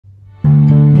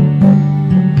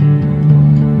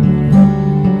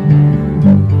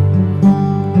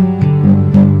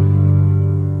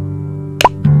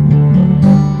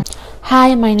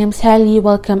Hi, my name is Helly.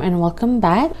 Welcome and welcome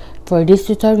back. For this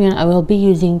tutorial, I will be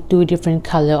using two different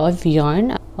color of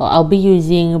yarn. I'll be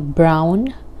using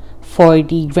brown for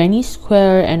the granny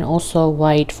square and also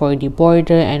white for the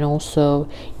border and also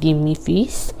the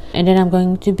miffys. And then I'm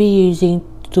going to be using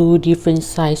two different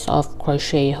size of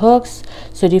crochet hooks.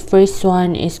 So the first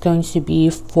one is going to be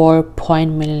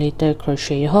 4.0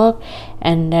 crochet hook,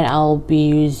 and then I'll be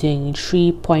using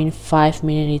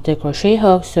 3.5 crochet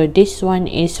hook. So this one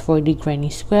is for the granny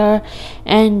square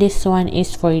and this one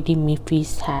is for the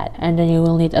miffy's hat. And then you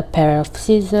will need a pair of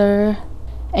scissors,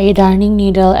 a darning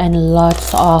needle, and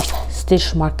lots of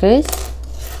stitch markers.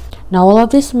 Now all of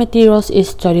these materials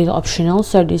is totally optional,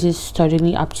 so this is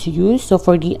totally up to you. So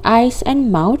for the eyes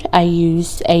and mouth, I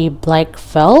use a black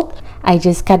felt. I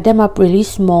just cut them up really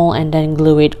small and then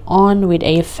glue it on with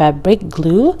a fabric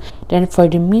glue. Then for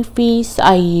the miffys,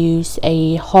 I use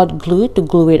a hot glue to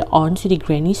glue it onto the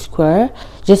granny square,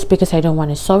 just because I don't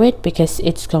want to sew it, because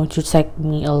it's going to take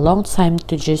me a long time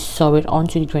to just sew it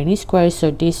onto the granny square.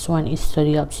 So this one is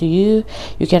totally up to you.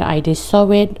 You can either sew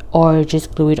it or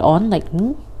just glue it on like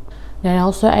me. Then I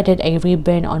also added a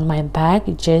ribbon on my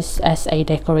bag just as a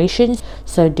decoration,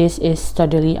 so this is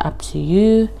totally up to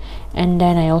you. And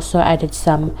then I also added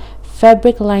some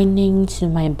fabric lining to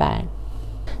my bag.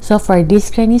 So for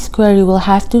this granny square, you will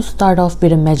have to start off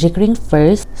with a magic ring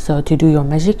first. So to do your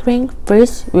magic ring,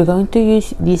 first we're going to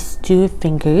use these two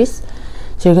fingers.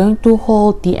 So you're going to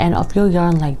hold the end of your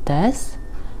yarn like this,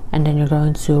 and then you're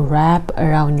going to wrap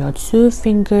around your two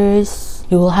fingers.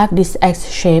 You will have this X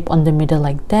shape on the middle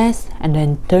like this, and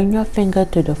then turn your finger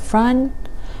to the front,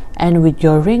 and with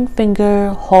your ring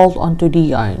finger hold onto the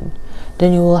yarn.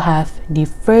 Then you will have the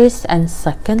first and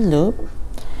second loop,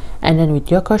 and then with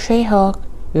your crochet hook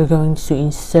you're going to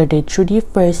insert it through the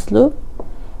first loop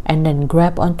and then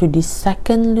grab onto the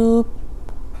second loop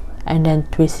and then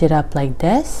twist it up like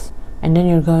this. And then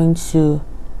you're going to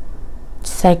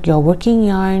take your working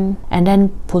yarn and then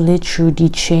pull it through the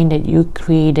chain that you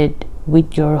created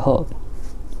with your hook.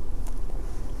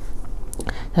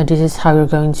 Now this is how you're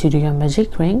going to do your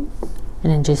magic ring,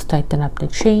 and then just tighten up the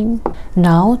chain.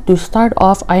 Now to start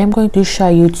off, I am going to show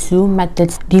you two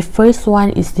methods. The first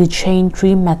one is the chain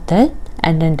 3 method,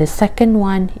 and then the second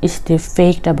one is the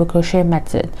fake double crochet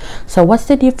method. So what's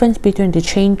the difference between the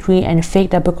chain 3 and fake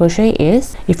double crochet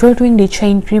is, if you're doing the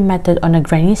chain 3 method on a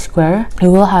granny square, you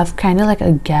will have kind of like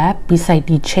a gap beside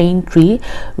the chain 3,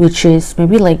 which is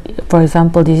maybe like, for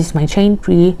example, this is my chain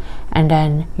 3, and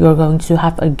then you're going to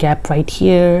have a gap right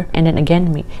here. And then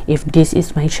again, if this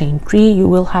is my chain 3, you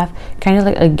will have kind of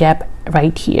like a gap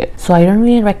right here. So I don't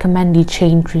really recommend the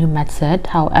chain 3 method.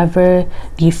 However,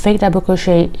 the fake double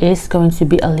crochet is going to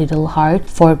be a little hard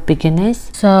for beginners.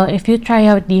 So if you try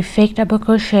out the fake double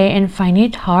crochet and find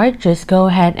it hard, just go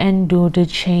ahead and do the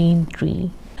chain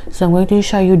 3. So I'm going to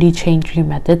show you the chain 3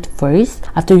 method first.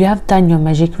 After you have done your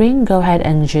magic ring, go ahead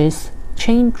and just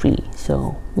chain 3.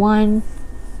 So 1,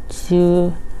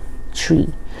 2,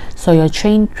 3. So your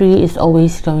chain 3 is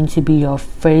always going to be your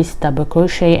first double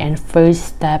crochet and first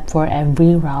step for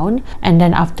every round. And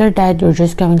then after that, you're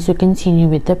just going to continue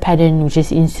with the pattern, which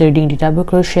is inserting the double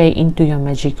crochet into your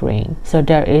magic ring. So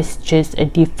there is just a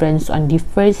difference on the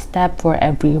first step for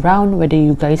every round, whether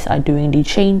you guys are doing the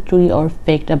chain 3 or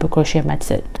fake double crochet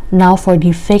method. Now for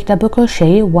the fake double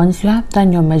crochet, once you have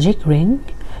done your magic ring,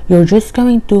 you're just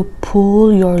going to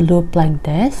pull your loop like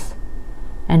this,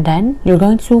 and then you're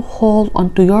going to hold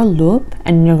onto your loop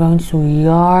and you're going to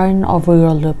yarn over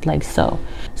your loop like so.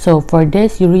 So for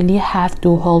this, you really have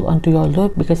to hold onto your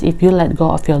loop, because if you let go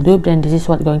of your loop, then this is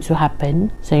what's going to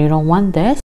happen. So you don't want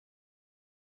this.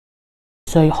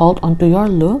 So you hold onto your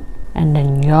loop and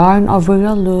then yarn over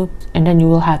your loop, and then you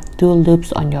will have 2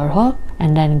 loops on your hook.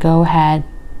 And then go ahead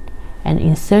and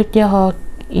insert your hook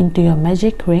into your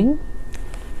magic ring,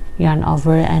 yarn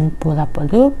over and pull up a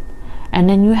loop, and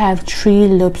then you have 3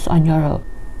 loops on your hook,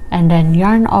 and then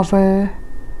yarn over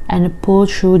and pull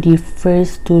through the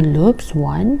first 2 loops,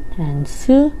 1 and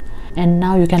 2, and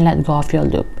now you can let go of your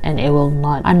loop and it will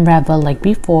not unravel like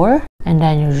before. And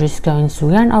then you're just going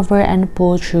to yarn over and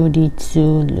pull through the 2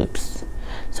 loops.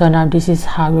 So now this is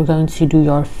how you're going to do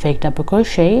your fake double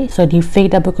crochet. So the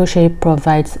fake double crochet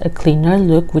provides a cleaner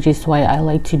look, which is why I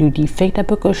like to do the fake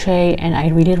double crochet, and I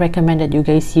really recommend that you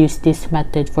guys use this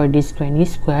method for this granny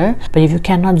square. But if you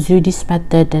cannot do this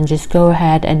method, then just go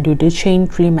ahead and do the chain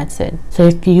 3 method. So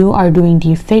if you are doing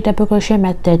the fake double crochet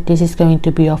method, this is going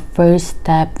to be your first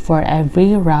step for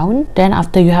every round. Then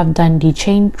after you have done the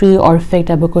chain 3 or fake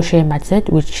double crochet method,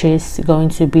 which is going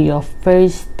to be your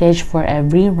first stitch for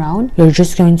every round, you're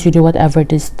just going to do whatever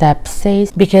this step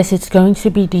says, because it's going to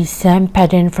be the same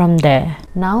pattern from there.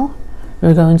 Now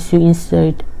you're going to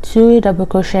insert 2 double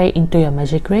crochet into your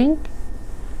magic ring.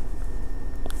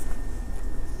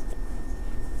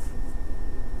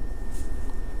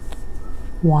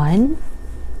 One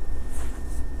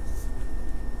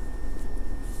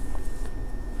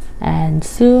and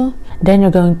 2. Then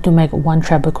you're going to make 1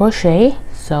 treble crochet,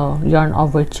 so yarn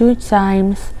over 2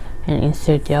 times and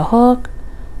insert your hook,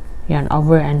 yarn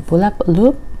over and pull up a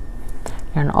loop,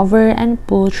 yarn over and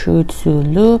pull through 2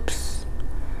 loops,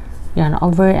 yarn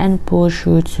over and pull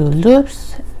through 2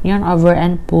 loops, yarn over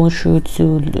and pull through 2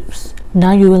 loops.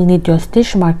 Now you will need your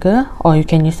stitch marker, or you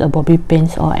can use a bobby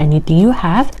pins or anything you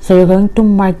have. So you're going to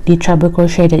mark the treble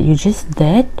crochet that you just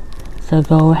did, so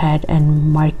go ahead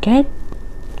and mark it.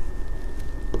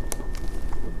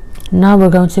 Now we're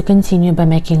going to continue by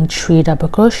making 3 double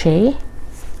crochet.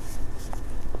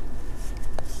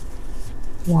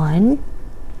 1,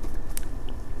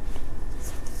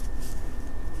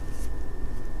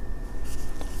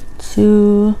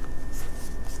 2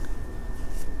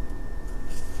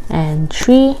 and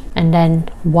 3, and then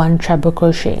 1 treble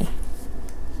crochet.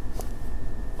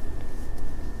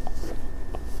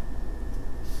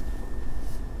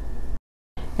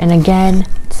 And again,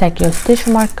 take your stitch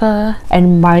marker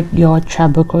and mark your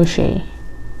treble crochet,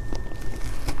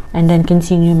 and then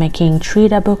continue making 3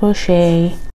 double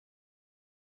crochet,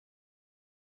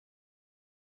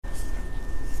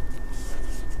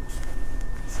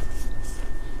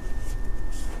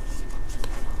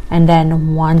 and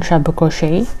then 1 treble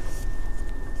crochet,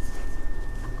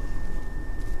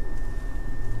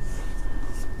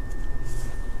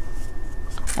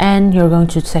 and you're going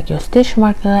to take your stitch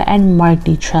marker and mark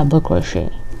the treble crochet.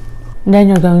 Then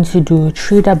you're going to do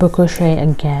 3 double crochet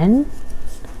again.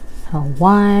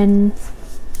 1,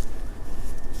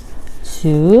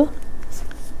 2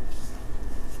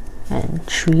 and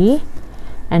 3,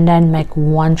 and then make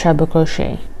 1 treble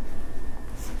crochet.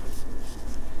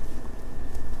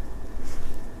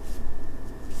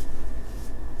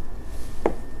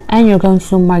 And you're going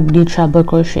to mark the treble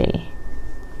crochet.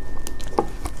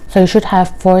 So you should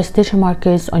have 4 stitch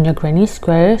markers on your granny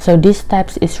square. So these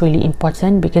steps is really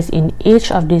important because in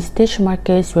each of these stitch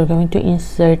markers we're going to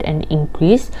insert an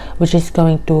increase, which is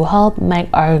going to help make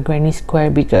our granny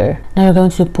square bigger. Now you're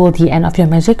going to pull the end of your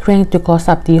magic ring to close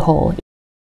up the hole.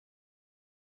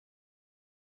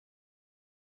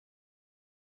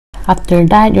 After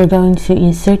that, you're going to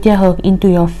insert your hook into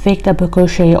your fake double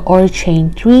crochet or chain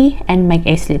 3 and make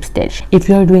a slip stitch. If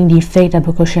you're doing the fake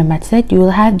double crochet method, you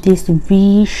will have this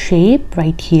V shape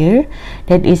right here.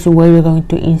 That is where you're going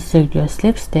to insert your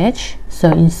slip stitch.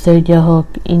 So insert your hook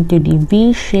into the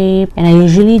V shape, and I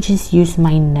usually just use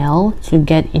my nail to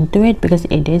get into it because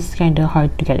it is kind of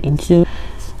hard to get into,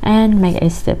 and make a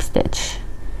slip stitch.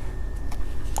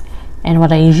 And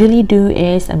what I usually do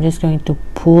is I'm just going to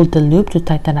pull the loop to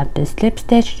tighten up the slip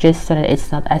stitch just so that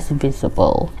it's not as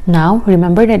visible. Now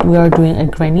remember that we are doing a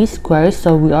granny square,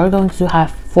 so we are going to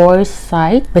have 4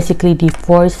 sides. Basically the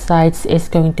 4 sides is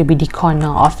going to be the corner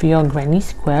of your granny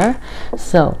square.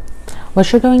 So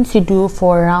what you're going to do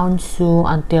for round 2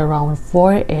 until round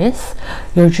 4 is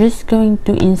you're just going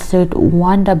to insert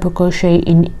 1 double crochet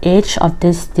in each of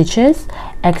the stitches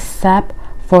except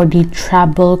for the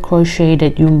treble crochet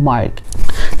that you mark.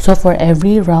 So for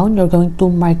every round, you're going to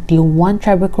mark the 1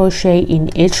 treble crochet in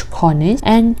each corner,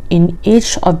 and in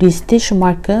each of the stitch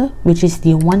marker, which is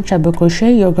the 1 treble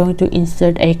crochet, you're going to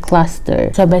insert a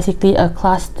cluster. So basically a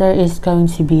cluster is going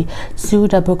to be 2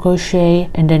 double crochet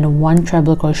and then 1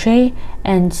 treble crochet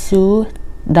and 2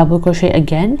 double crochet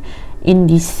again in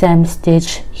the same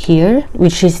stitch here,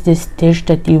 which is the stitch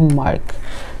that you mark.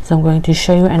 So I'm going to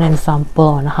show you an example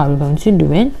on how you're going to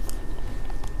do it.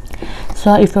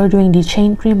 So if you're doing the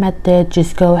chain 3 method,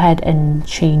 just go ahead and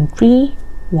chain 3,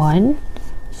 1,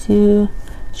 2,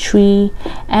 3,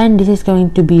 and this is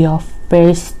going to be your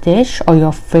first stitch or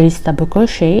your first double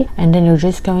crochet, and then you're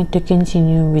just going to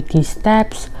continue with these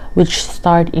steps which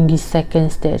start in the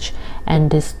second stitch,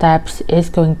 and the steps is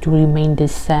going to remain the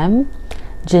same,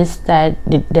 just that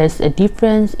there's a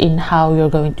difference in how you're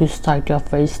going to start your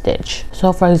first stitch.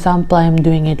 So for example, I'm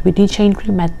doing it with the chain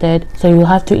 3 method, so you'll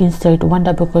have to insert 1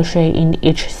 double crochet in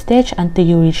each stitch until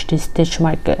you reach the stitch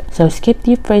marker. So skip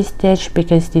the first stitch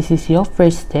because this is your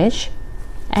first stitch,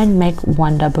 and make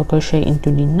 1 double crochet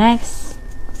into the next,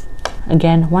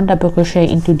 again 1 double crochet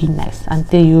into the next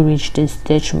until you reach the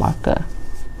stitch marker.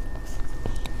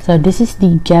 So this is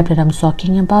the gap that I'm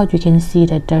talking about. You can see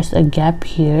that there's a gap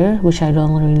here, which I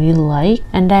don't really like.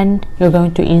 And then you're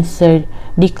going to insert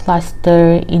the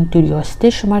cluster into your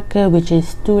stitch marker, which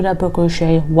is 2 double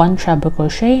crochet, 1 treble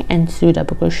crochet, and 2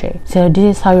 double crochet. So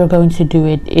this is how you're going to do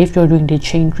it. If you're doing the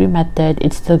chain 3 method,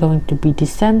 it's still going to be the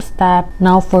same step.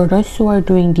 Now for those who are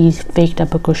doing these fake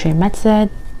double crochet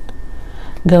method,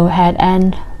 go ahead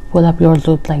and pull up your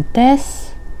loop like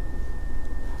this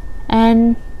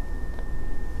and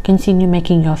continue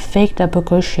making your fake double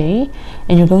crochet,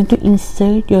 and you're going to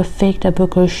insert your fake double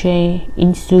crochet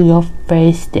into your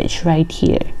first stitch right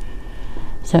here.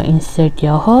 So insert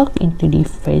your hook into the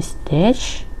first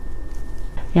stitch,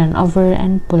 yarn over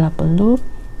and pull up a loop,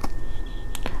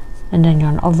 and then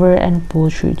yarn over and pull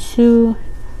through 2,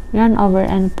 yarn over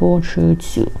and pull through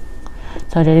 2.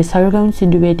 So that is how you're going to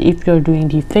do it if you're doing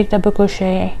the fake double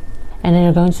crochet. And then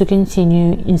you're going to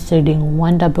continue inserting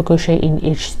 1 double crochet in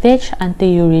each stitch until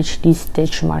you reach the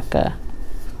stitch marker.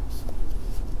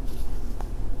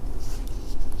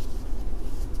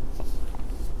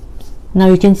 Now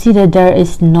you can see that there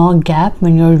is no gap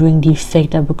when you're doing the fake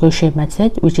double crochet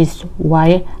method, which is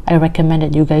why I recommend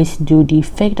that you guys do the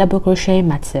fake double crochet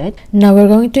method. Now we're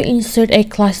going to insert a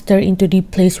cluster into the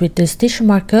place with the stitch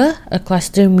marker. A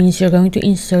cluster means you're going to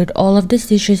insert all of the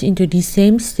stitches into the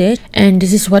same stitch, and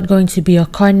this is what going to be your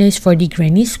cornice for the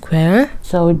granny square.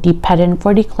 So the pattern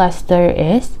for the cluster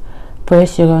is,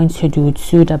 first you're going to do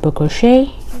 2 double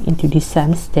crochet into the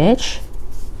same stitch,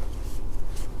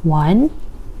 1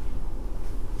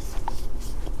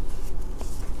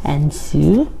 and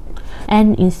 2,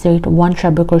 and insert 1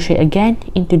 treble crochet again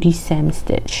into the same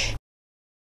stitch.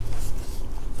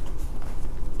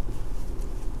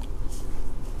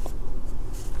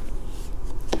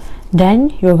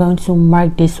 Then you're going to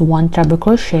mark this 1 treble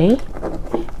crochet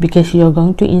because you're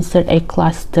going to insert a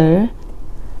cluster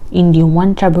in the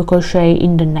 1 treble crochet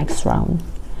in the next round,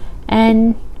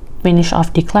 and finish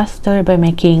off the cluster by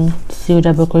making 2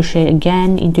 double crochet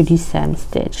again into the same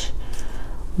stitch,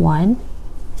 1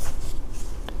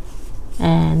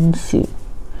 and 2.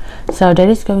 So that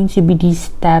is going to be the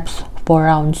steps for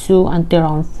round 2 until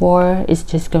round 4. It's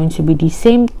just going to be the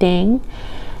same thing,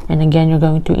 and again you're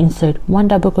going to insert 1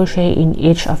 double crochet in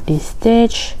each of these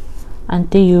stitch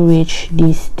until you reach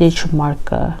the stitch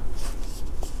marker.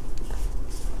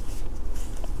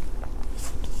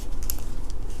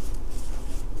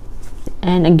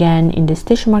 And again in the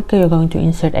stitch marker you're going to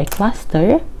insert a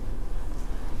cluster.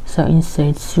 So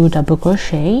insert 2 double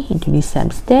crochet into the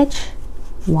same stitch,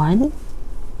 1,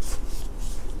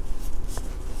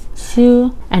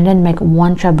 2, and then make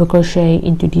 1 treble crochet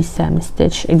into the same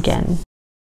stitch again.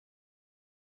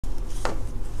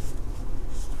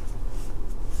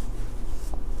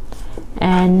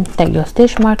 And take your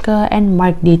stitch marker and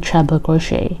mark the treble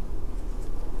crochet,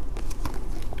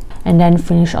 and then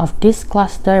finish off this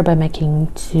cluster by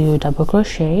making 2 double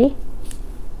crochet,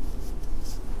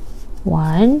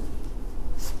 1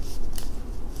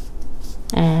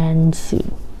 and 2.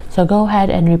 So go ahead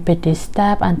and repeat this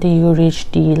step until you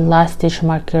reach the last stitch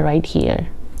marker right here.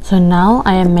 So now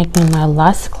I am making my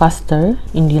last cluster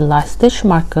in the last stitch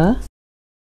marker,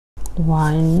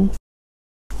 1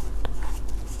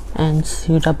 and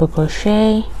 2 double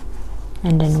crochet,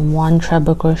 and then 1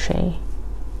 treble crochet,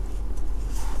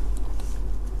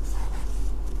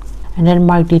 and then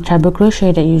mark the treble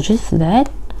crochet that you just did,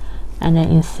 and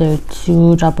then insert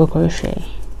 2 double crochet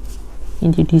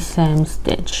into the same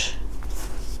stitch.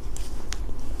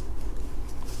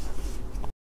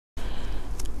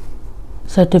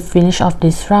 So to finish off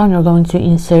this round, you're going to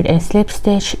insert a slip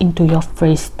stitch into your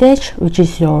first stitch, which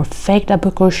is your fake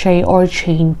double crochet or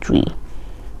chain 3.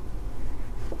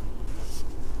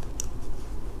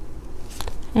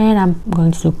 And I'm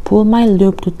going to pull my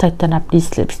loop to tighten up this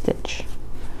slip stitch.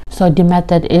 So the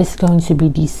method is going to be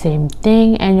the same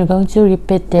thing, and you're going to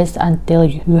repeat this until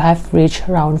you have reached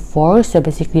round 4. So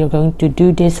basically you're going to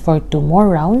do this for 2 more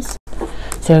rounds.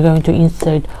 So you're going to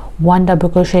insert 1 double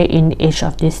crochet in each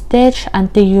of this stitch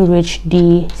until you reach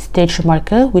the stitch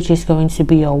marker, which is going to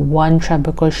be a 1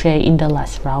 treble crochet in the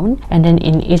last round. And then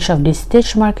in each of this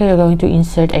stitch marker you're going to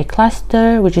insert a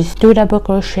cluster, which is 2 double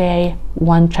crochet,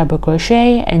 1 treble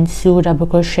crochet, and 2 double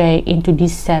crochet into the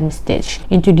same stitch,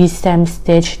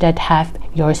 that have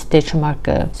your stitch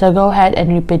marker. So go ahead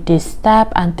and repeat this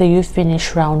step until you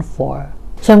finish round 4.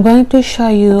 So I'm going to show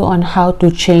you on how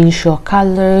to change your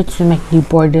color to make the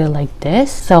border like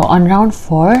this. So on round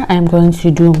 4, I'm going to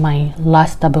do my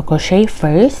last double crochet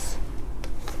first.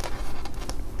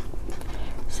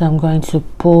 So So I'm going to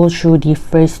pull through the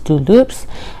first 2 loops,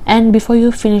 and before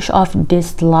you finish off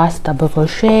this last double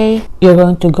crochet, you're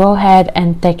going to go ahead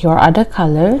and take your other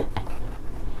color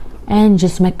and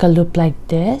just make a loop like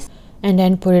this, and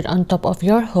then put it on top of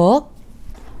your hook,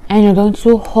 and you're going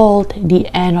to hold the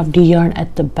end of the yarn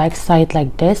at the back side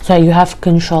like this, so you have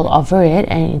control over it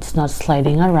and it's not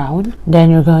sliding around.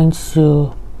 Then you're going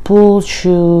to pull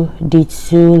through the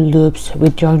 2 loops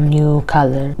with your new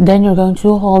color. Then you're going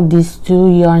to hold these 2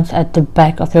 yarns at the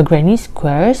back of your granny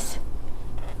squares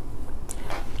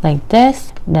like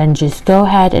this. Then just go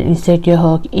ahead and insert your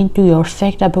hook into your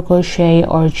fake double crochet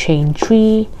or chain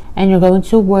 3, and you're going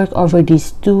to work over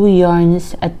these 2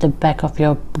 yarns at the back of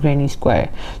your granny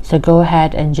square. So go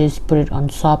ahead and just put it on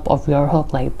top of your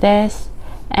hook like this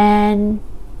and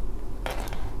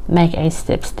make a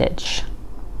slip stitch.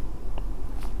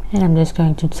 And I'm just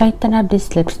going to tighten up this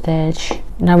slip stitch.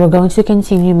 Now we're going to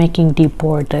continue making the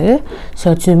border.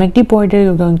 So to make the border,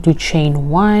 you're going to chain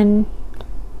 1,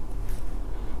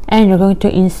 and you're going to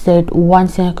insert 1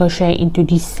 single crochet into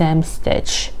the same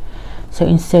stitch. So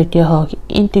insert your hook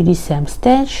into the same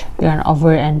stitch, yarn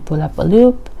over and pull up a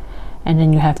loop, and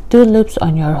then you have 2 loops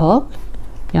on your hook,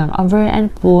 yarn over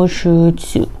and pull through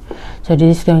 2. So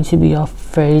this is going to be your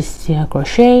first single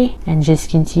crochet, and just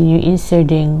continue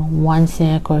inserting 1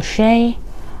 single crochet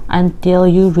until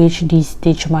you reach the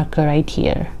stitch marker right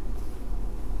here.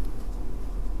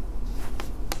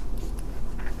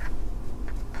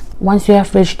 Once you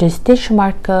have reached the stitch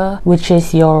marker, which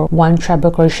is your 1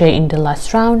 treble crochet in the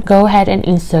last round, go ahead and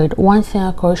insert 1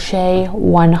 single crochet,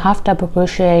 1 half double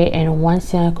crochet, and 1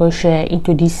 single crochet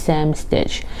into the same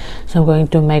stitch. So I'm going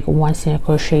to make 1 single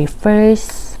crochet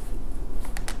first,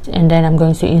 and then I'm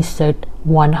going to insert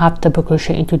 1 half double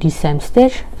crochet into the same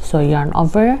stitch. So yarn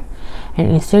over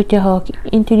and insert your hook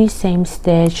into the same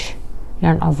stitch,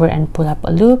 yarn over and pull up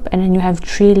a loop, and then you have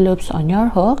 3 loops on your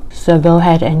hook. So go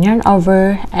ahead and yarn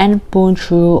over and pull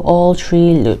through all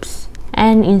 3 loops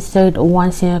and insert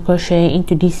 1 single crochet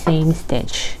into the same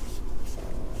stitch.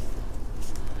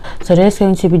 So there's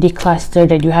going to be the cluster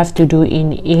that you have to do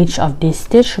in each of these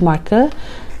stitch marker,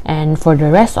 and for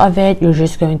the rest of it you're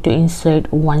just going to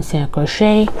insert 1 single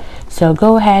crochet. So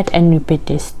go ahead and repeat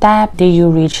this step till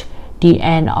you reach the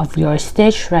end of your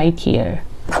stitch right here.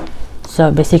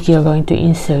 So basically you're going to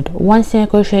insert 1 single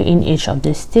crochet in each of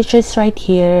the stitches right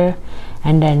here,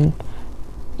 and then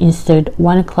insert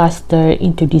 1 cluster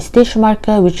into the stitch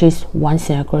marker, which is 1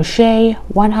 single crochet,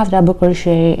 1 half double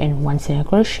crochet, and 1 single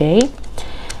crochet,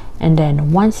 and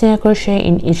then 1 single crochet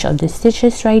in each of the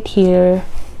stitches right here,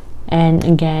 and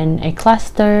again a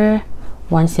cluster,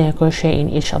 1 single crochet in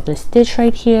each of the stitch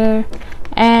right here,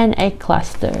 and a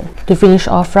cluster. To finish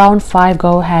off round 5,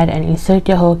 go ahead and insert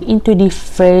your hook into the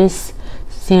first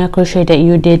single crochet that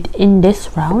you did in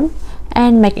this round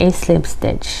and make a slip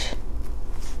stitch,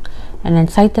 and then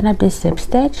tighten up this slip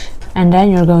stitch, and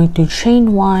then you're going to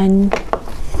chain 1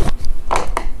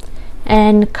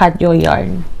 and cut your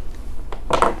yarn,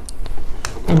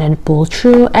 and then pull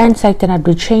through and tighten up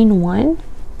the chain 1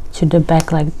 to the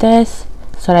back like this,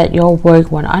 so that your work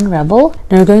won't unravel.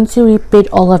 Now you're going to repeat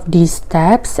all of these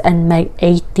steps and make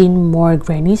 18 more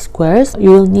granny squares. You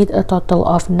will need a total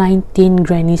of 19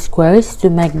 granny squares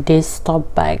to make this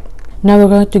top bag. Now we're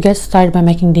going to get started by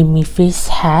making the miffy's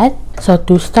hat. So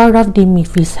to start off the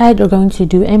miffy's hat, we're going to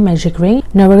do a magic ring.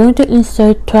 Now we're going to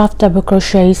insert 12 double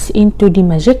crochets into the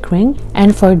magic ring,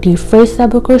 and for the first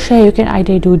double crochet you can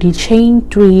either do the chain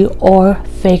 3 or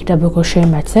fake double crochet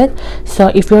method. So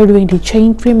if you're doing the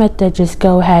chain 3 method, just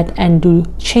go ahead and do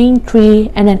chain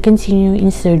 3 and then continue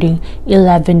inserting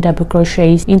 11 double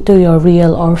crochets into your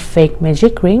real or fake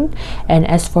magic ring. And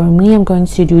as for me, I'm going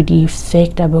to do the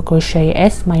fake double crochet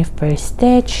as my first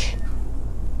stitch.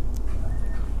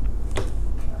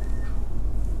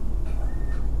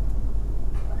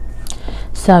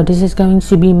 So this is going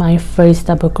to be my first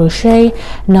double crochet.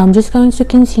 Now I'm just going to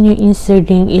continue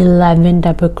inserting 11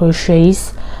 double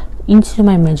crochets into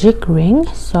my magic ring,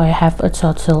 so I have a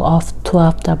total of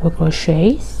 12 double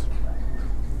crochets.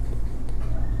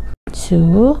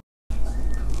 2,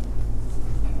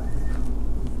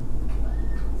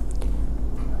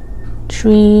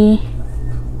 3,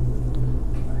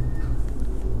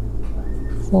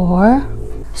 4.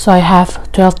 So I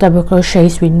have 12 double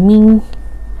crochets with me.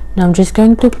 Now I'm just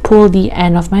going to pull the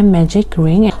end of my magic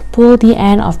ring. Pull the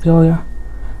end of your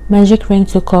magic ring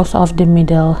to close off the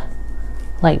middle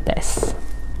like this.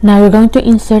 Now you're going to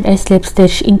insert a slip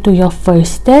stitch into your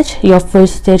first stitch. Your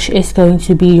first stitch is going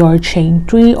to be your chain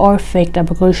 3 or fake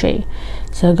double crochet.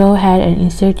 So go ahead and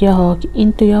insert your hook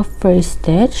into your first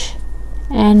stitch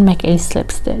and make a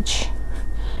slip stitch.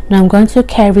 Now I'm going to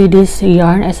carry this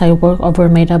yarn as I work over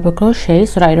my double crochet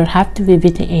so that I don't have to weave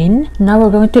it in. Now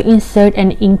we're going to insert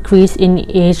an increase in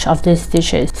each of the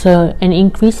stitches. So an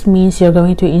increase means you're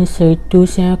going to insert 2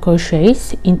 single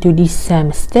crochets into the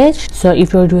same stitch. So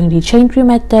if you're doing the chain 3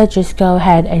 method, just go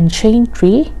ahead and chain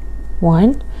 3,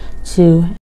 1, 2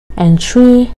 and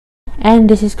 3, and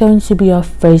this is going to be your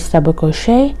first double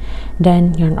crochet.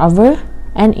 Then yarn over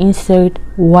and insert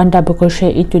 1 double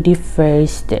crochet into the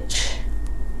first stitch.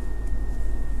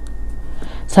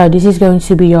 So this is going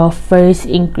to be your first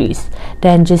increase.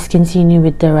 Then just continue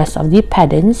with the rest of the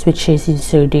patterns, which is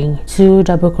inserting 2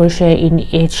 double crochet in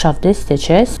each of the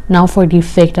stitches. Now for the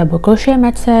fake double crochet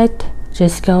method,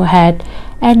 just go ahead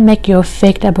and make your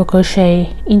fake double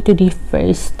crochet into the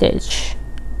first stitch.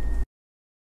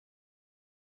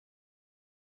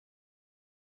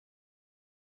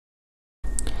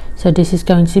 So this is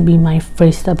going to be my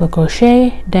first double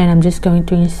crochet. Then I'm just going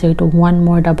to insert 1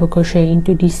 more double crochet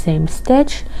into the same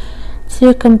stitch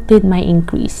to complete my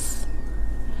increase.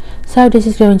 So this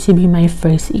is going to be my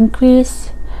first increase.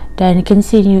 Then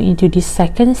continue into the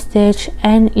second stitch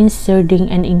and inserting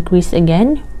an increase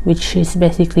again, which is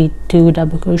basically 2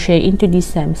 double crochet into the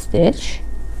same stitch.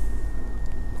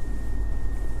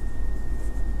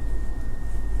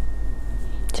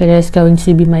 So that's going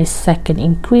to be my second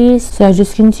increase. So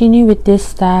just continue with this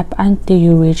step until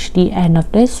you reach the end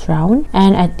of this round,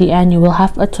 and at the end you will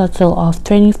have a total of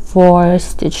 24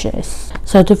 stitches.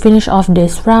 So to finish off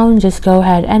this round, just go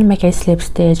ahead and make a slip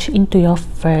stitch into your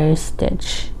first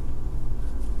stitch.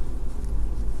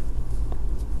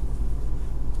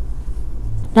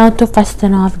 Now to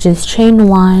fasten off, just chain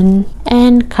 1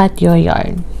 and cut your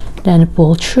yarn. Then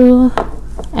pull through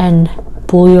and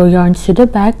pull your yarn to the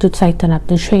back to tighten up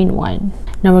the chain 1.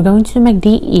 Now we're going to make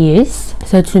the ears.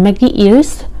 So to make the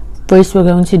ears, first we're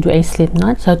going to do a slip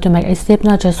knot. So to make a slip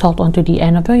knot, just hold onto the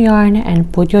end of your yarn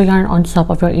and put your yarn on top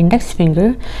of your index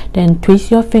finger. Then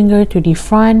twist your finger to the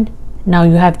front. Now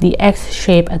you have the X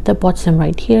shape at the bottom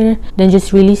right here. Then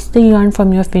just release the yarn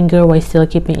from your finger while still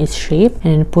keeping its shape,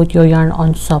 and then put your yarn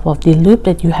on top of the loop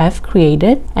that you have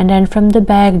created, and then from the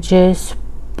back just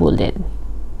pull it.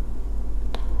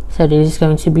 So this is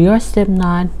going to be your slip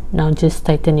knot. Now just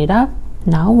tighten it up.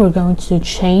 Now we're going to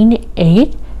chain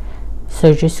 8.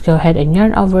 So just go ahead and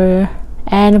yarn over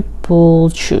and pull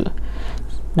through.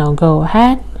 Now go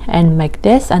ahead and make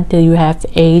this until you have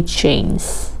 8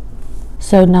 chains.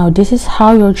 So now this is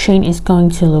how your chain is going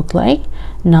to look like.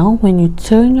 Now when you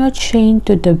turn your chain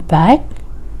to the back,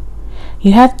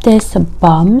 you have these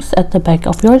bumps at the back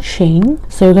of your chain.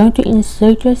 So you're going to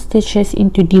insert your stitches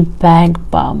into the back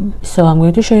bump. So I'm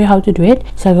going to show you how to do it.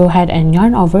 So go ahead and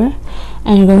yarn over,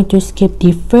 and you're going to skip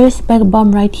the first back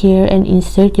bump right here and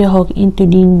insert your hook into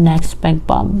the next back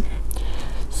bump.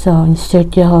 So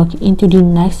insert your hook into the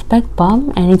next back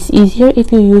bump, and it's easier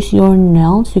if you use your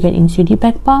nails to get into the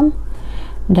back bump.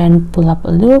 Then pull up a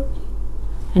loop,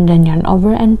 and then yarn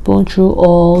over and pull through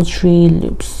all 3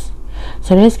 loops.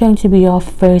 So that's going to be your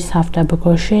first half double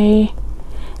crochet.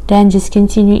 Then just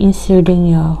continue inserting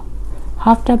your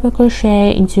half double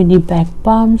crochet into the back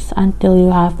bumps until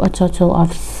you have a total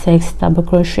of 6 double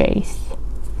crochets.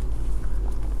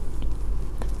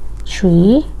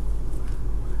 3,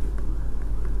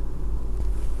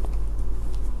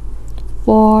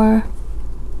 4,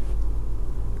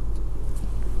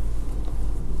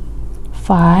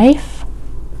 5,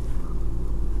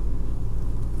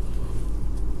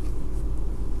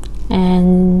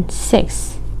 and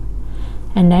 6.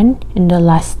 And then in the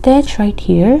last stitch right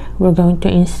here, we're going to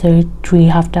insert 3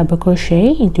 half double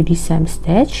crochet into the same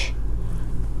stitch,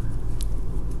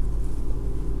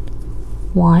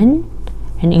 1,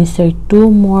 and insert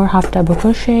 2 more half double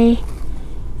crochet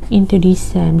into the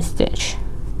same stitch,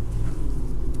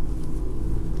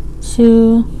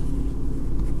 2,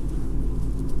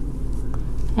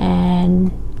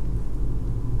 and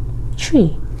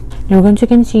 3. Now we're going to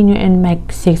continue and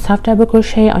make 6 half double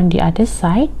crochet on the other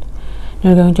side. Now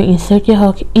you're going to insert your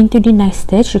hook into the next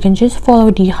stitch. You can just follow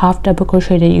the half double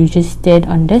crochet that you just did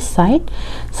on this side.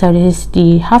 So this is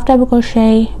the half double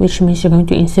crochet, which means you're going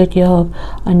to insert your hook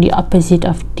on the opposite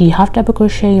of the half double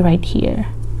crochet right here,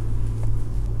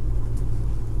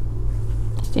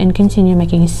 and continue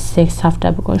making 6 half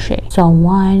double crochet. So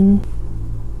 1,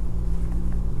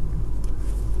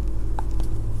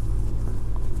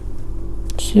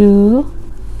 2,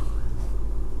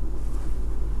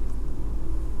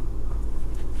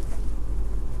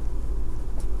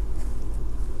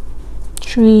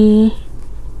 3,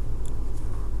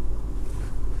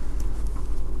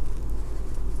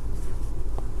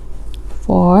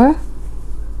 4,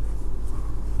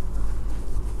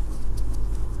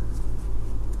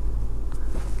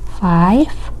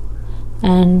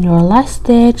 last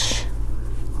stitch,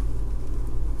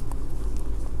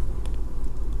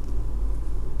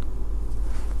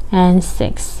 and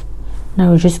 6.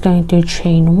 Now we're just going to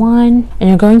chain 1, and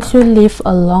you're going to leave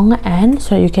a long end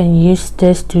so you can use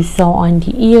this to sew on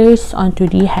the ears onto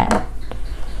the head.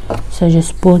 So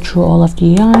just pull through all of the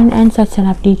yarn and tighten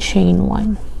up the chain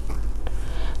 1.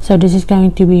 So this is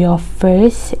going to be your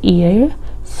first ear.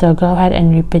 So go ahead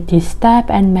and repeat this step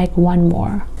and make one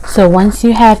more. So once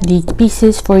you have the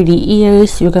pieces for the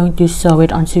ears, you're going to sew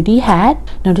it onto the head.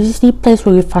 Now this is the place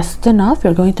where you fasten off.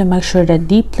 You're going to make sure that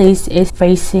the place is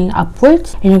facing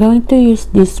upwards, and you're going to use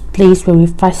this place where we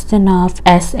fasten off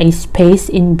as a space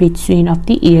in between of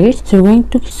the ears. So we're going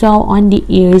to sew on the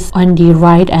ears on the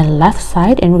right and left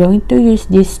side, and we're going to use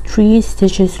these 3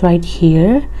 stitches right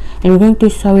here, and we're going to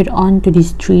sew it onto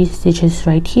these 3 stitches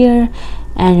right here.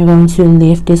 And you're going to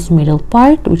leave this middle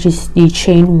part, which is the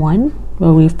chain 1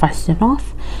 where we fasten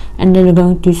off, and then you're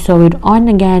going to sew it on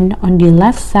again on the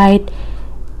left side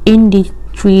in the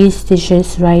 3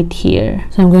 stitches right here.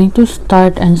 So I'm going to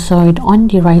start and sew it on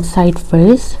the right side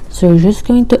first. So you're just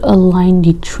going to align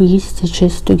the 3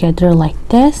 stitches together like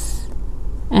this,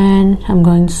 and I'm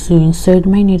going to insert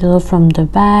my needle from the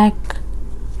back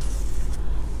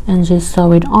and just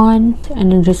sew it on,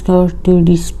 and then just go to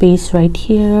the space right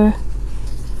here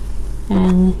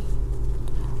and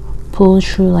pull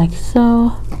through like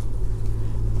so.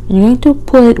 And you're going to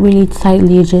pull it really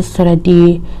tightly just so that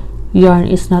the yarn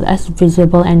is not as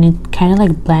visible and it kind of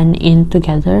like blend in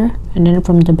together. And then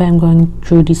from the back I'm going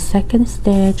through the second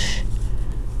stitch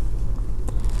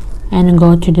and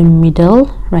go to the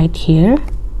middle right here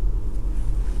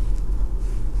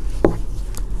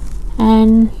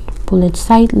and pull it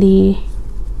slightly.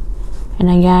 And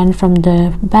again from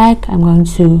the back I'm going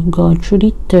to go through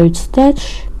the third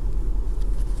stitch,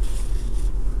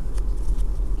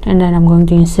 and then I'm going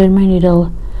to insert my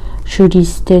needle through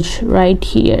this stitch right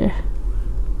here.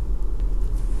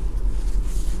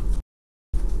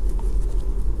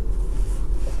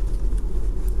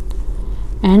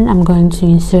 And I'm going to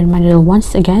insert my needle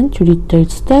once again through the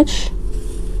third stitch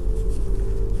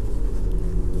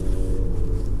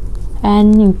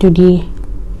and into the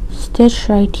stitch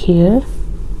right here.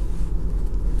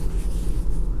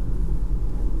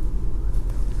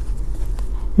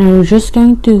 Now we're just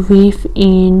going to weave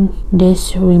in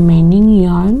this remaining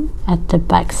yarn at the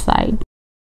back side.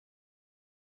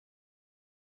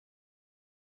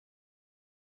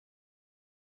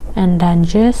 And then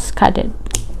just cut it.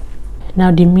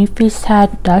 Now the miffy's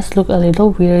head does look a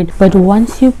little weird, but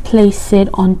once you place it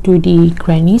onto the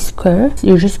granny square,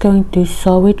 you're just going to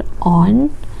sew it on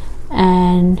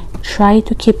and try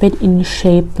to keep it in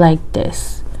shape like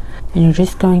this. And you're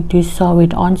just going to sew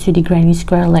it onto the granny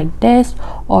square like this,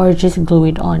 or just glue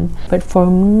it on. But for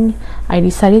me, I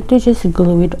decided to just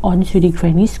glue it onto the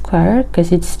granny square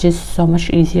because it's just so much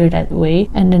easier that way.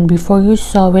 And then before you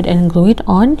sew it and glue it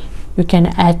on, you can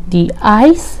add the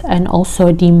eyes and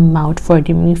also the mouth for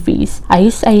the miffys. I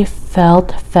used a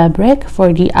felt fabric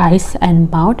for the eyes and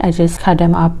mouth. I just cut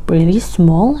them up really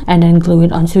small and then glue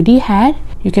it onto the head.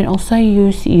 You can also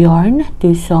use yarn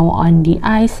to sew on the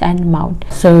eyes and mouth.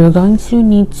 So you're going to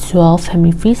need 12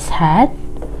 miffys head,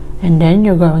 and then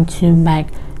you're going to make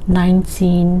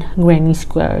 19 granny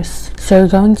squares. So you're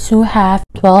going to have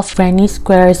 12 granny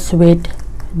squares with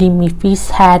the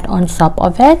miffy's head on top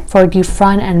of it for the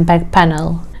front and back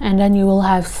panel, and then you will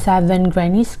have 7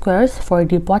 granny squares for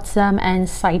the bottom and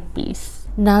side piece.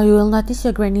 Now you will notice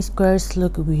your granny squares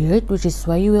look weird, which is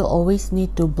why you will always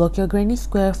need to block your granny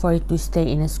square for it to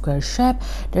stay in a square shape.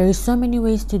 There is so many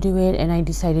ways to do it, and I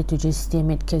decided to just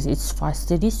steam it because it's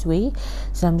faster this way.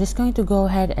 So I'm just going to go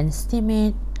ahead and steam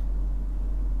it.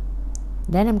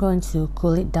 Then I'm going to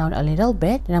cool it down a little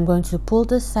bit, and I'm going to pull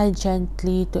the side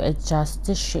gently to adjust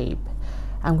the shape.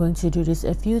 I'm going to do this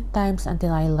a few times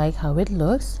until I like how it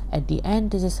looks. At the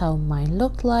end, this is how mine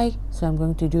looked like. So I'm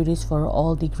going to do this for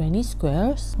all the granny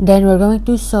squares. Then we're going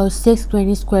to sew 6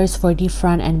 granny squares for the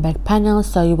front and back panel,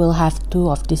 so you will have 2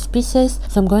 of these pieces.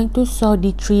 So I'm going to sew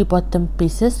the 3 bottom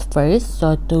pieces first.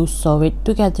 So to sew it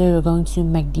together, you're going to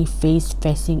make the face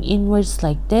facing inwards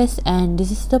like this, and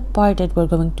this is the part that we're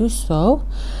going to sew.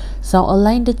 So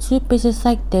align the 2 pieces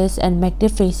like this and make the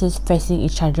faces facing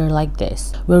each other like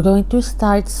this. We're going to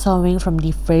start sewing from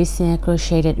the first single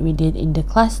crochet that we did in the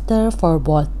cluster for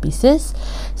both pieces.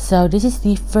 So this is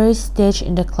the first stitch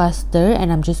in the cluster,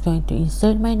 and I'm just going to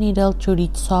insert my needle through the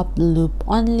top loop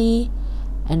only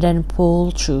and then pull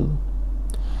through.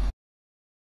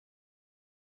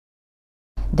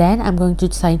 Then I'm going to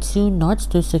tie 2 knots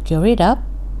to secure it up.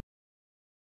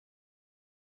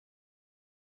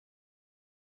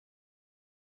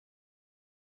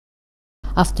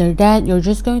 After that, you're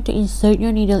just going to insert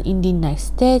your needle in the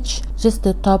next stitch, just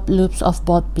the top loops of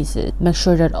both pieces. Make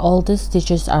sure that all the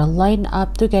stitches are lined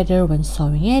up together when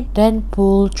sewing it, then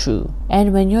pull through.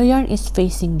 And when your yarn is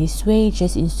facing this way,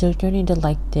 just insert your needle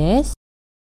like this.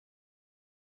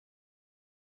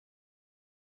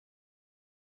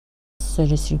 So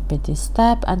just repeat this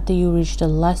step until you reach the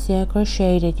last single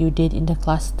crochet that you did in the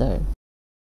cluster.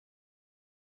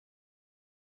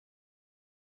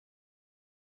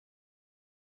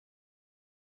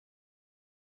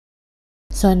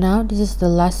 So now this is the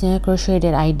last single crochet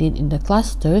that I did in the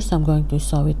cluster, so I'm going to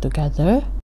sew it together.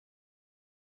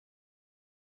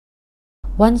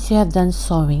 Once you have done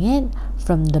sewing it,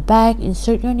 from the back,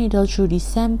 insert your needle through the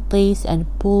same place and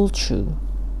pull through.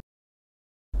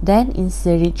 Then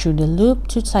insert it through the loop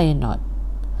to tie a knot.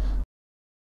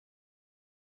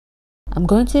 I'm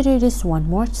going to do this one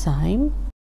more time.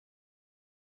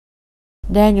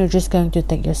 Then you're just going to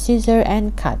take your scissors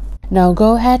and cut. Now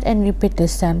go ahead and repeat the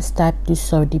same step to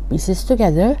sew the pieces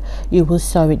together. You will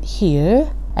sew it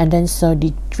here and then sew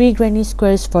the 3 granny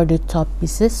squares for the top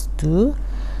pieces too.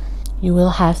 You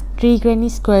will have 3 granny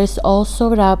squares all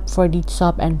sewed up for the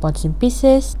top and bottom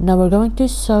pieces. Now we're going to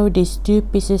sew these 2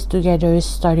 pieces together,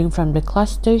 starting from the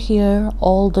cluster here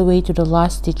all the way to the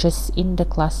last stitches in the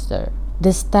cluster.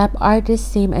 The steps are the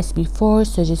same as before,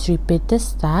 so just repeat the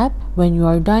step. When you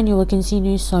are done, you will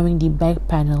continue sewing the back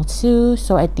panel too.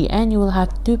 So at the end, you will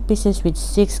have 2 pieces with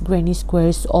 6 granny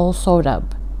squares all sewed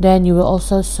up. Then you will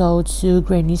also sew 2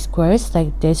 granny squares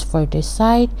like this for this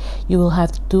side. You will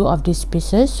have 2 of these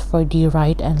pieces for the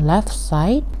right and left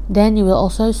side. Then you will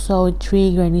also sew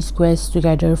 3 granny squares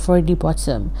together for the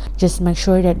bottom. Just make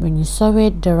sure that when you sew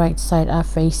it, the right side are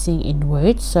facing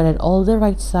inwards so that all the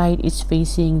right side is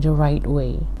facing the right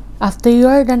way. After you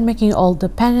are done making all the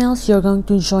panels, you're going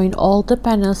to join all the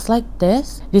panels like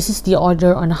this. This is the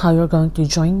order on how you're going to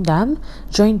join them.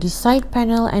 Join the side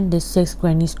panel and the 6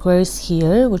 granny squares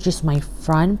here, which is my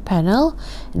front panel,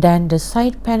 then the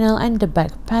side panel and the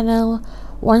back panel.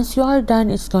 Once you are done,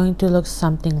 it's going to look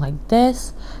something like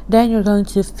this. Then you're going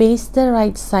to face the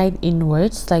right side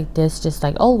inwards like this, just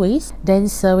like always. Then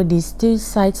sew these 2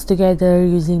 sides together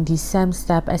using the same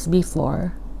step as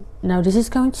before. Now this is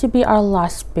going to be our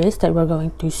last piece that we're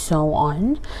going to sew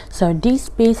on. So this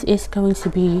piece is going to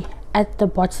be at the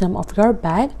bottom of your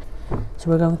bag. So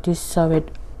we're going to sew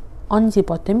it on the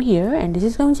bottom here, and this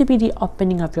is going to be the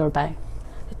opening of your bag.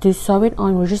 To sew it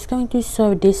on, we're just going to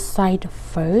sew this side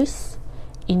first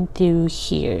into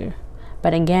here.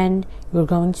 But again, you're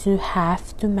going to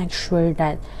have to make sure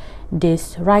that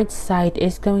this right side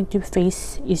is going to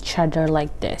face each other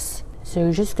like this. So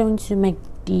you're just going to make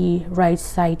the right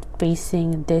side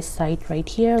facing this side right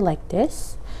here like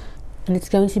this, and it's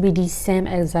going to be the same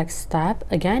exact step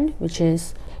again, which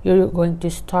is you're going to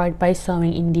start by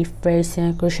sewing in the first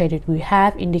single crochet that we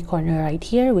have in the corner right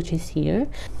here, which is here.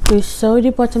 To sew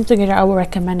the bottom together, I would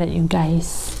recommend that you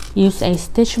guys use a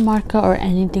stitch marker or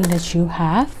anything that you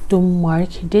have to mark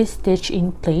this stitch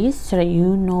in place so that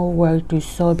you know where to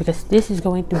sew, because this is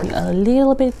going to be a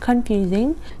little bit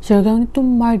confusing. So you're going to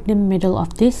mark the middle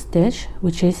of this stitch,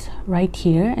 which is right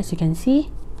here, as you can see.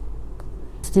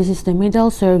 This is the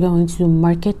middle, so you're going to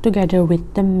mark it together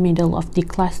with the middle of the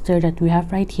cluster that we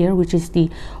have right here, which is the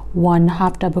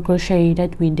 1/2 double crochet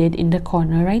that we did in the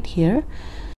corner right here.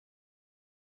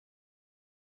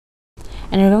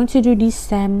 And you're going to do the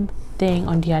same thing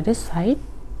on the other side.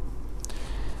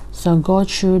 So go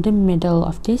through the middle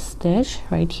of this stitch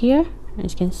right here,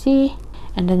 as you can see,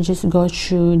 and then just go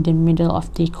through the middle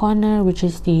of the corner, which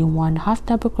is the 1/2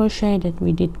 double crochet that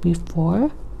we did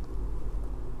before,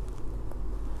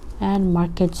 and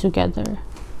mark it together.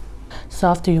 So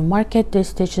after you mark it, the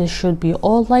stitches should be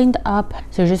all lined up.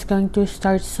 So you're just going to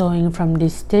start sewing from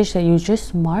this stitch that you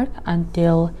just marked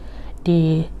until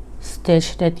the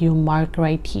stitch that you mark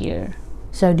right here.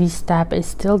 So this step is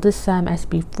still the same as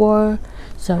before,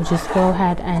 so just go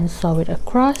ahead and sew it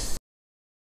across.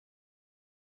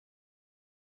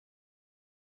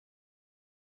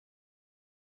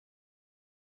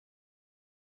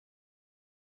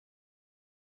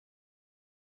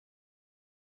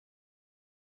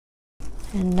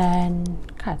 And then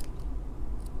cut.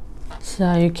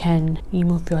 So you can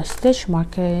remove your stitch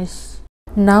markers.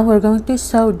 Now we're going to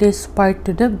sew this part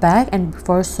to the back, and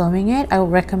before sewing it, I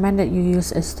would recommend that you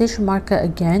use a stitch marker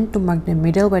again to mark the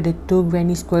middle where the 2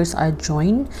 granny squares are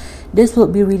joined. This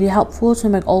will be really helpful to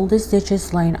make all the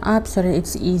stitches line up so that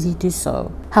it's easy to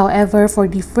sew. However, for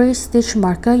the first stitch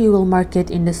marker, you will mark it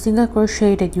in the single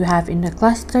crochet that you have in the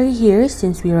cluster here,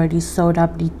 since we already sewed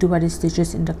up the 2 other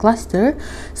stitches in the cluster.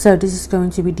 So this is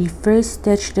going to be the first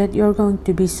stitch that you're going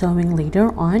to be sewing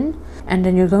later on. And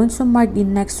then you're going to mark the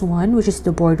next one, which is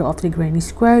the border of the granny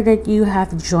square that you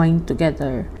have joined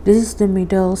together. This is the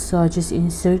middle, so just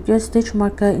insert your stitch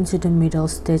marker into the middle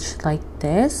stitch like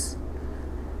this.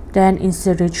 Then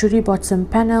insert it through the bottom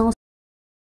panel.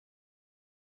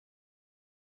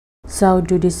 So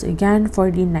do this again for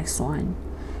the next one.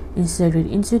 Insert it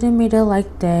into the middle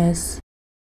like this.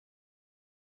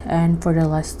 And for the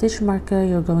last stitch marker,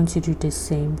 you're going to do the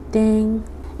same thing.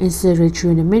 Insert it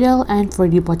through the middle, and for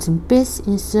the bottom piece,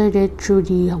 insert it through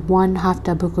the 1/2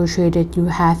 double crochet that you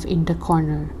have in the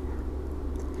corner.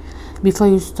 Before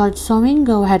you start sewing,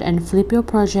 go ahead and flip your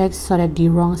project so that the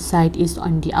wrong side is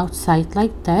on the outside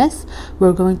like this.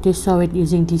 We're going to sew it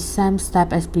using the same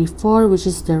step as before, which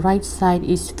is the right side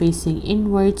is facing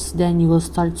inwards. Then you will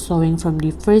start sewing from the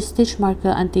first stitch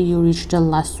marker until you reach the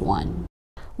last one.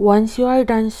 Once you are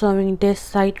done sewing this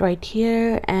side right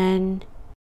here and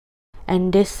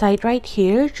this side right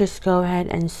here, just go ahead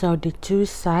and sew the two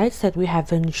sides that we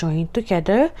haven't joined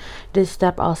together. This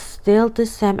step are still the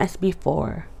same as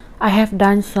before. I have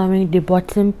done sewing the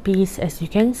bottom piece. As you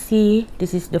can see,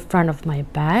 this is the front of my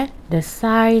bag, the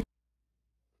side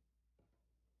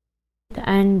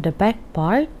and the back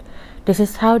part. This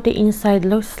is how the inside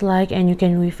looks like, and you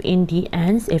can weave in the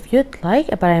ends if you'd like,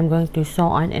 but I'm going to sew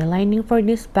on a lining for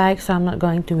this bag, so I'm not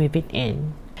going to weave it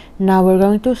in. Now we're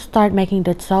going to start making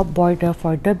the top border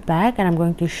for the bag, and I'm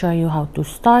going to show you how to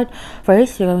start.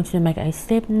 First, you're going to make a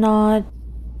slip knot.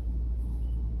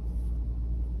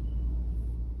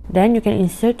 Then you can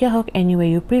insert your hook any way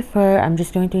you prefer. I'm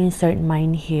just going to insert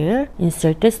mine here.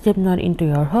 Insert the slip knot into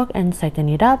your hook and tighten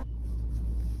it up.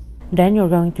 Then you're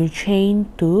going to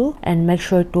chain 2 and make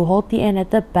sure to hold the end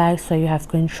at the back so you have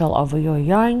control over your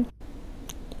yarn.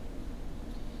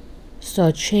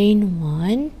 So chain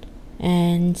 1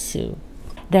 and 2.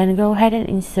 Then go ahead and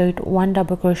insert 1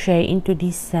 double crochet into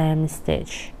the same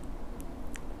stitch.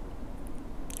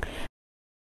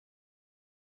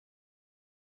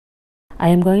 I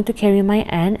am going to carry my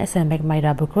end as I make my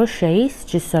double crochets,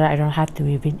 just so that I don't have to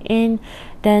weave it in.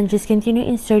 Then just continue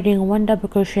inserting 1 double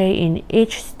crochet in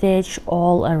each stitch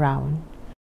all around.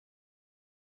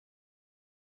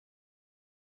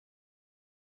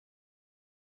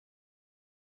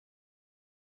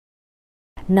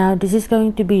 Now this is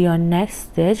going to be your next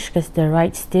stitch, because the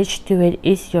right stitch to it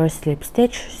is your slip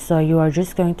stitch, so you are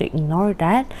just going to ignore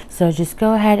that. So just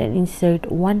go ahead and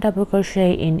insert 1 double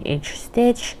crochet in each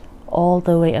stitch all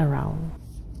the way around.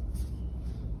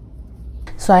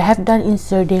 So I have done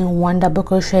inserting 1 double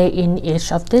crochet in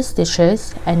each of the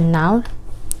stitches, and now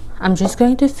I'm just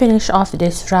going to finish off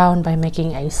this round by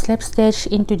making a slip stitch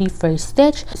into the first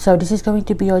stitch. So this is going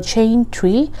to be your chain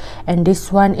 3, and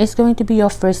this one is going to be your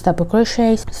first double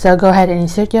crochet. So go ahead and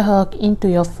insert your hook into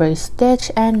your first stitch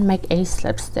and make a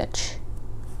slip stitch.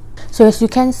 So as you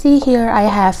can see here, I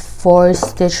have 4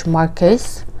 stitch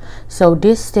markers. So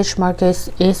this stitch markers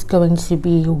is going to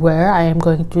be where I am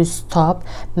going to stop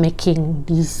making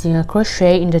the single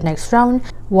crochet in the next round.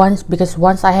 Because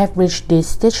once I have reached this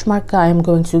stitch marker, I am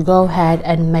going to go ahead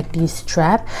and make this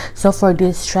strap. So for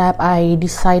this strap, I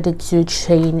decided to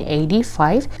chain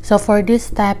 85. So for this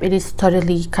step, it is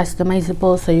totally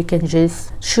customizable, so you can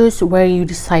just choose where you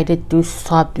decided to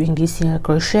stop doing this single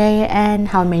crochet and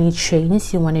how many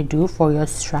chains you want to do for your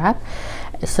strap.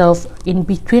 So in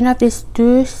between of these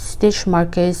 2 stitch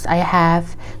markers, I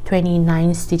have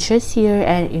 29 stitches here,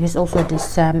 and it is also the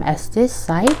same as this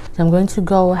side. So I'm going to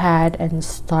go ahead and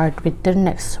start with the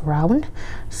next round.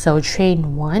 So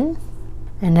chain 1,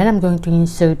 and then I'm going to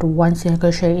insert 1 single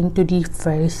crochet into the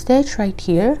first stitch right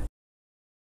here.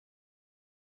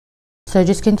 So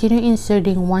just continue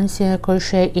inserting 1 single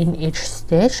crochet in each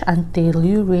stitch until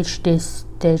you reach this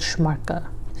stitch marker.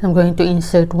 So I'm going to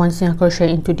insert 1 single crochet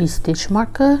into this stitch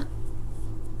marker,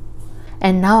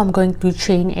 and now I'm going to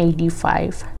chain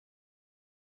 85.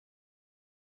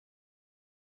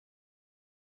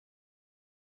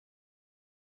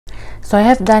 So I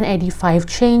have done 85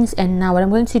 chains, and now what I'm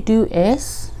going to do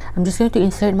is I'm just going to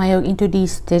insert my hook into the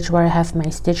stitch where I have my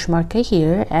stitch marker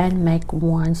here and make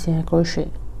 1 single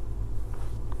crochet.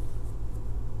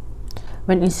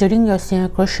 When inserting your single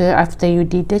crochet after you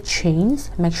did the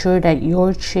chains, make sure that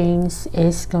your chains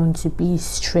is going to be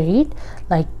straight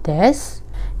like this.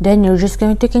 Then you're just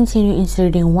going to continue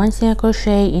inserting 1 single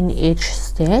crochet in each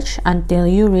stitch until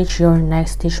you reach your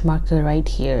next stitch marker right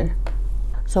here.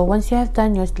 So once you have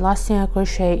done your last single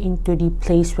crochet into the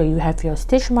place where you have your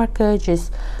stitch marker,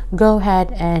 just go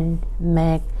ahead and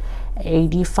make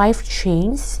 85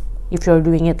 chains if you're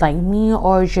doing it like me,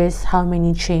 or just how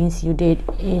many chains you did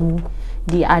in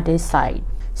the other side.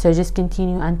 So just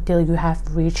continue until you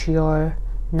have reached your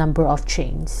number of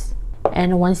chains.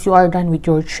 And once you are done with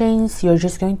your chains, you're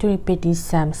just going to repeat this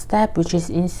same step, which is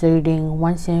inserting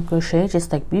 1 single crochet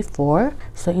just like before.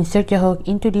 So insert your hook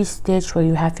into this stitch where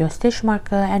you have your stitch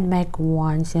marker and make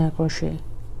 1 single crochet.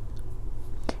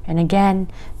 And again,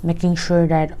 making sure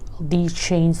that the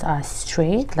chains are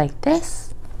straight like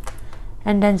this.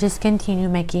 And then just continue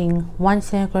making 1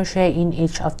 single crochet in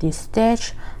each of these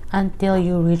stitch until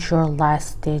you reach your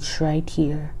last stitch right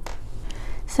here.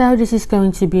 So this is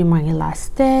going to be my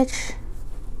last stitch.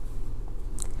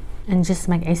 And just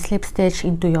make a slip stitch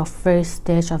into your first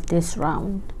stitch of this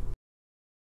round.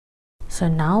 So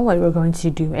now what we're going to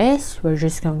do is we're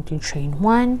just going to chain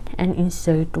 1 and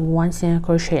insert 1 single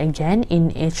crochet again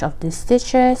in each of the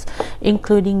stitches,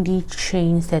 including the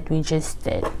chains that we just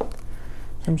did.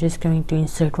 So I'm just going to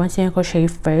insert 1 single crochet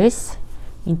first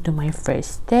into my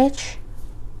first stitch,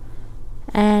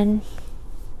 and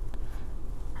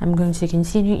I'm going to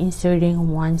continue inserting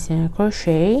 1 single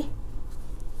crochet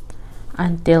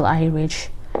until I reach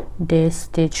this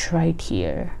stitch right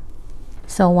here.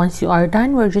 So once you are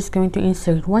done, we're just going to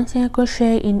insert 1 single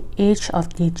crochet in each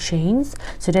of the chains.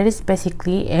 So that is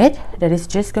basically it. That is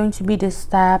just going to be the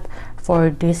step for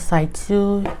this side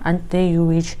too until you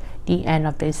reach the end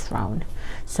of this round.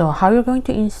 So how you're going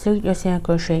to insert your single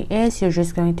crochet is you're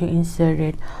just going to insert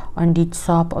it on the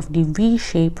top of the V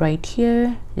shape right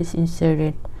here. Just insert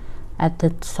it at the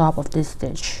top of the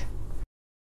stitch.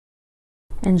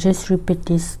 And just repeat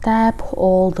this step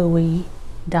all the way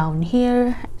down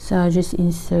here. So just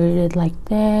insert it like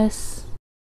this.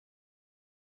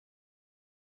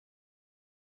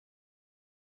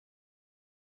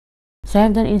 So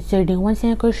I've done inserting 1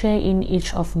 single crochet in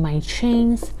each of my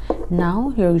chains.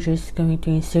 Now you're just going to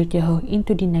insert your hook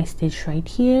into the next stitch right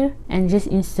here and just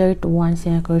insert 1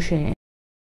 single crochet.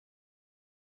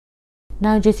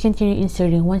 Now just continue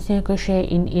inserting 1 single crochet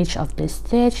in each of the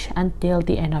stitch until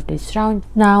the end of this round.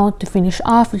 Now to finish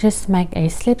off, just make a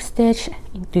slip stitch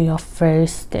into your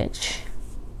first stitch.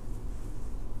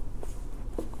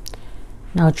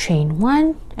 Now chain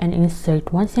 1 and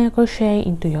insert 1 single crochet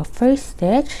into your first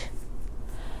stitch.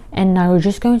 And now we're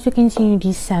just going to continue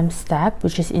the same step,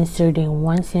 which is inserting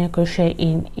 1 single crochet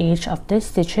in each of the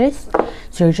stitches.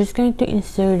 So you're just going to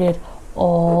insert it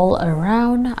all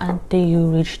around until you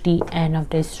reach the end of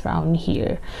this round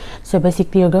here. So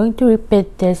basically you're going to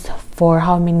repeat this for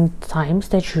how many times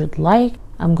that you'd like.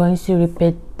 I'm going to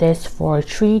repeat this for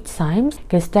 3 times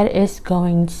because that is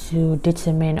going to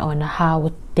determine on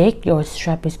how thick your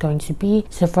strap is going to be.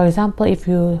 So for example, if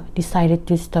you decided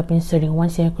to stop inserting 1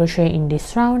 single crochet in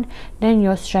this round, then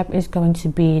your strap is going to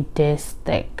be this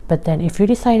thick. But then if you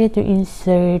decided to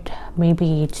insert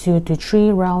maybe 2 to 3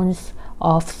 rounds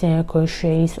of single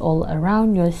crochets all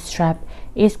around, your strap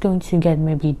is going to get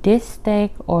maybe this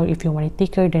thick, or if you want it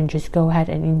thicker, then just go ahead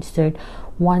and insert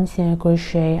 1 single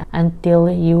crochet until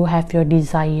you have your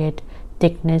desired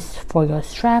thickness for your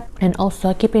strap. And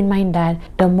also keep in mind that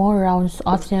the more rounds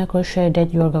of single crochet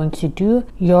that you're going to do,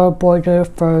 your border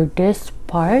for this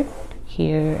part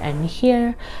here and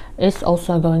here is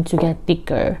also going to get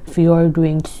thicker. If you're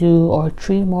doing 2 or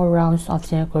 3 more rounds of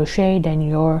single crochet, then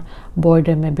your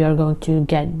border maybe are going to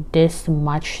get this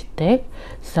much thick.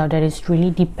 So that is really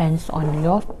depends on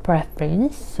your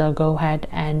preference. So go ahead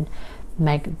and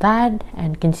make that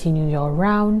and continue your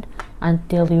round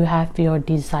until you have your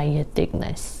desired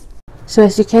thickness. So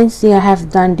as you can see, I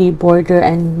have done the border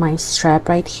and my strap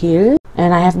right here,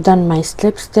 and I have done my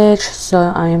slip stitch. So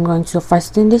I am going to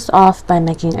fasten this off by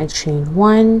making a chain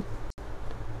 1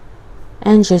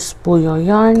 and just pull your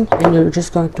yarn, and you're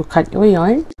just going to cut your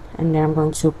yarn, and then I'm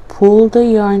going to pull the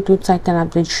yarn to tighten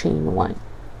up the chain 1.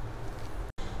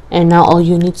 And now all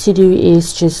you need to do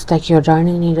is just take your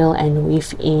darning needle and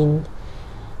weave in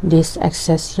this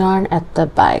excess yarn at the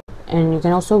back. And you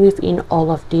can also weave in all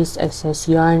of this excess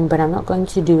yarn, but I'm not going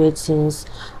to do it since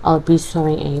I'll be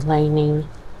sewing a lining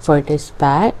for this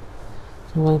bag.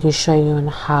 So I'm going to show you on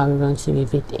how you're going to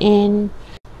weave it in.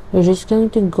 We're just going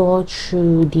to go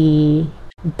through the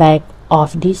back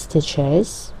of these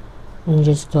stitches and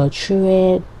just go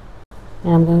through it.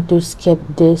 And I'm going to skip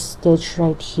this stitch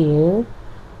right here,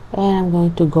 and I'm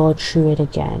going to go through it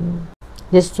again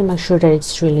just to make sure that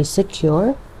it's really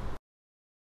secure.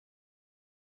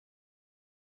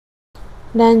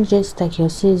 Then just take your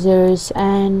scissors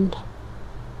and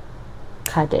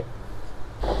cut it.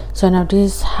 So now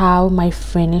this is how my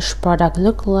finished product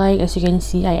look like. As you can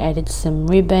see, I added some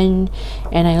ribbon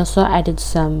and I also added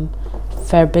some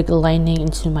fabric lining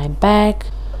into my bag.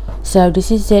 So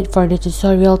this is it for the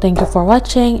tutorial. Thank you for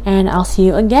watching, and I'll see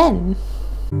you again.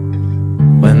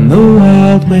 When the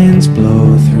wild winds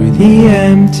blow through the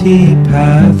empty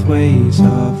pathways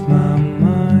of my mind.